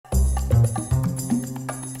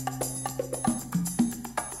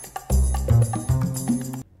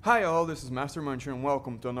Hi all, this is Master Muncher and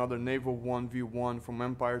welcome to another Naval 1v1 from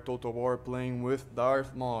Empire Total War playing with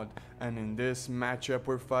Darthmod. And in this matchup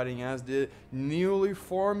we're fighting as the newly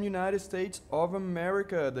formed United States of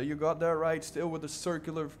America. You got that right, still with the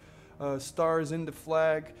circular stars in the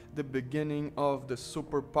flag, the beginning of the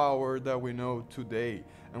superpower that we know today.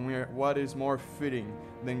 And what is more fitting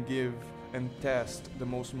than give and test the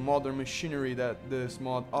most modern machinery that this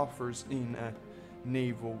mod offers in a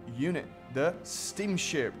naval unit, the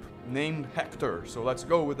Steamship, named Hector. So let's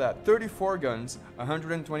go with that. 34 guns,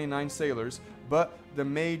 129 sailors, but the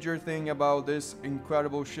major thing about this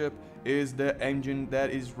incredible ship is the engine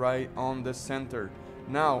that is right on the center.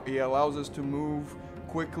 Now it allows us to move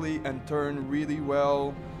quickly and turn really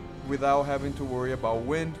well without having to worry about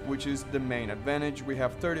wind, which is the main advantage. We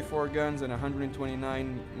have 34 guns and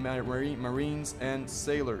 129 marines and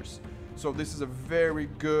sailors, so this is a very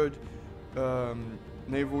good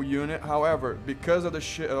naval unit. However, because of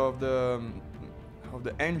the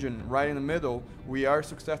engine right in the middle, we are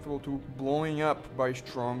susceptible to blowing up by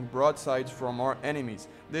strong broadsides from our enemies.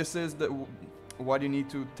 This is what you need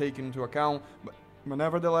to take into account. But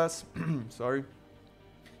nevertheless, sorry,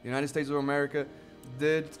 the United States of America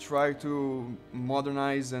did try to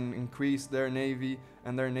modernize and increase their navy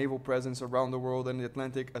and their naval presence around the world and the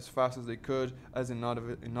Atlantic as fast as they could, as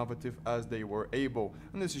innovative as they were able.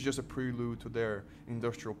 And this is just a prelude to their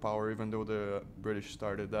industrial power. Even though the British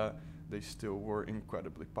started that, they still were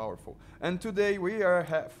incredibly powerful. And today we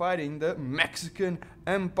are fighting the Mexican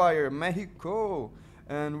Empire, Mexico.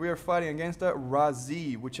 And we are fighting against the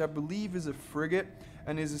Razee, which I believe is a frigate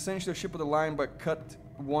and is essentially a ship of the line but cut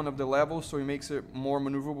one of the levels, so it makes it more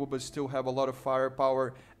maneuverable but still have a lot of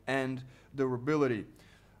firepower and durability.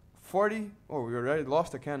 We already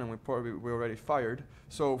lost a cannon, we already fired.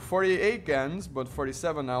 So 48 guns, but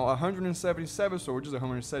 47 now, 177 soldiers,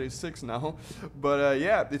 176 now. But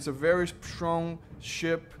yeah, it's a very strong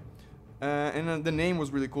ship. And the name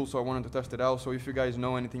was really cool, so I wanted to test it out. So if you guys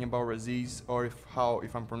know anything about Razees, or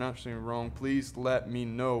if I'm pronouncing it wrong, please let me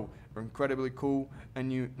know. They're incredibly cool,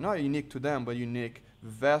 and not unique to them, but unique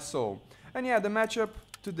vessel. And yeah, the matchup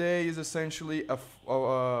today is essentially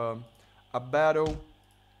a battle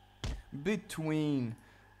between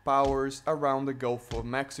powers around the Gulf of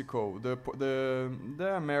Mexico.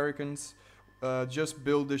 The Americans just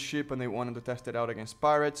built this ship and they wanted to test it out against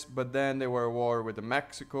pirates, but then they were at war with the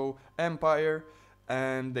Mexico Empire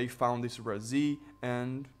and they found this Razee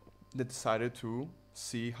and they decided to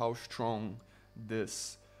see how strong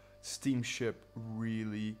this steamship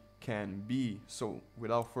really can be. So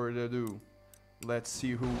without further ado, let's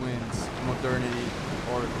see who wins, modernity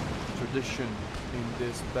or tradition in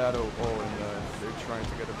this battle. Oh, and they're trying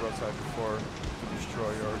to get a broadside before to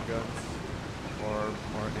destroy our guns or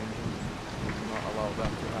our engines. We do not allow that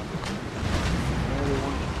to happen.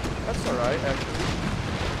 That's alright, actually.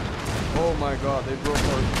 Oh my god, they broke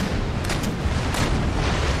our...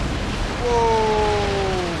 Whoa!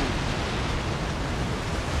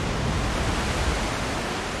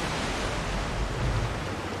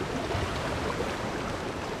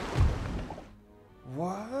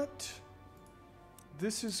 What?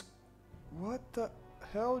 This is... What the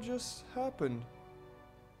hell just happened?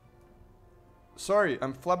 Sorry,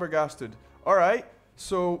 I'm flabbergasted. Alright,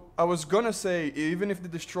 so I was gonna say, even if they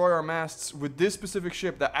destroy our masts with this specific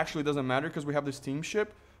ship, that actually doesn't matter because we have this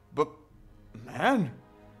Steamship. But, man,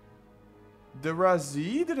 the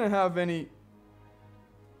Razee didn't have any...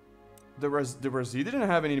 The Razee didn't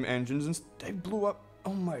have any engines and they blew up.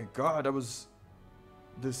 Oh my god, that was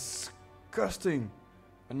disgusting.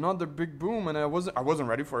 Another big boom, and I wasn't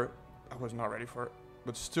ready for it. I was not ready for it,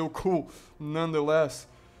 but still cool nonetheless.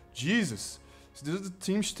 Jesus, so this is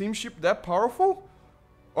the steamship that powerful?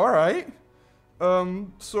 All right.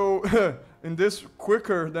 So in this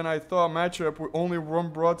quicker than I thought matchup with only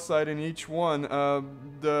one broadside in each one,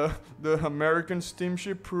 the American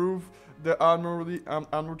steamship proved the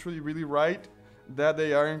admiralty really right that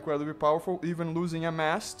they are incredibly powerful, even losing a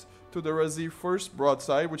mast to the Razee first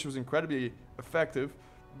broadside, which was incredibly effective.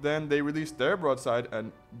 Then they released their broadside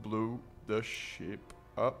and blew the ship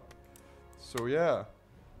up. So yeah,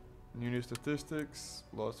 new statistics,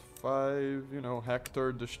 lost 5, you know,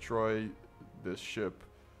 Hector destroyed this ship.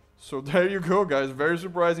 So there you go, guys. Very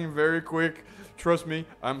surprising, very quick. Trust me,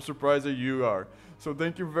 I'm surprised that you are. So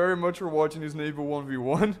thank you very much for watching this Naval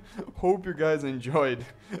 1v1. Hope you guys enjoyed,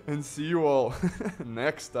 and see you all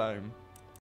next time.